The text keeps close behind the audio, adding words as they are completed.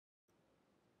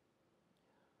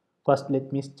First,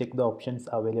 let me check the options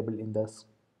available in the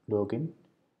login. You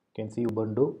can see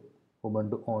Ubuntu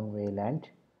on VLAN.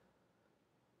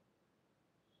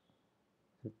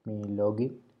 Let me log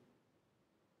in.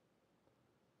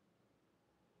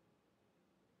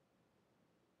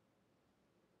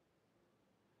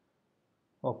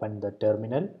 Open the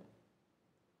terminal.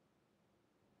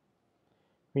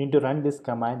 We need to run this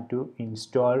command to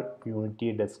install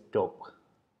Unity Desktop.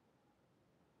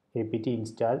 apt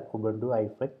install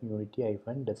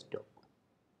Ubuntu-Unity-desktop.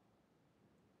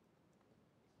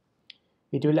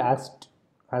 It will ask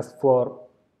for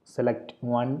select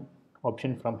one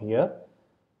option from here.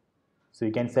 So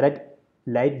you can select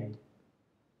light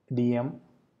DM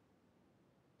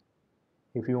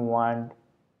if you want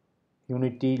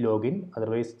Unity login,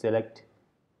 otherwise select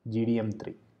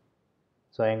GDM3.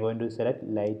 So I am going to select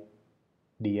light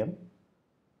DM.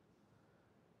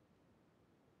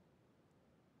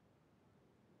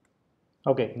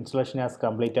 Okay, installation has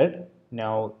completed.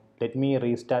 Now let me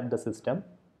restart the system.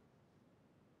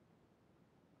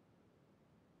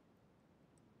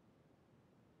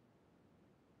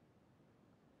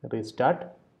 Restart.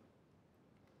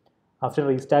 After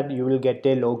restart, you will get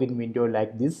a login window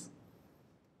like this.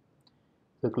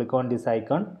 So click on this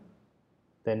icon.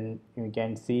 Then you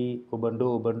can see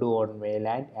Ubuntu on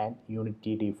VLAN and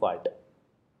Unity default.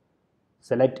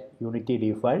 Select Unity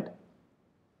default.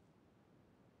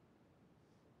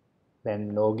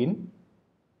 Then login.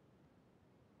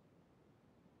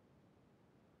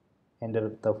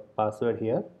 Enter the password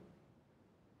here.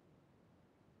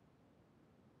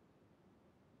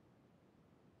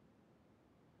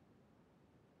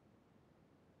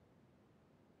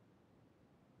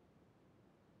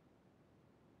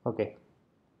 Okay.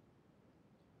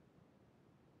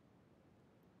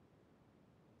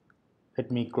 Let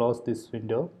me close this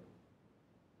window.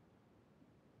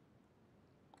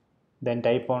 Then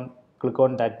click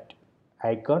on that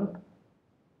icon.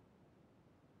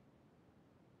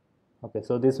 Okay,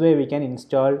 so this way we can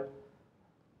install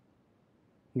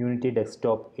Unity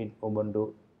Desktop in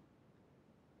Ubuntu.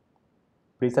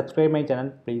 Please subscribe my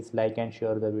channel. Please like and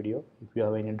share the video. If you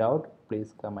have any doubt,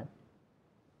 please comment.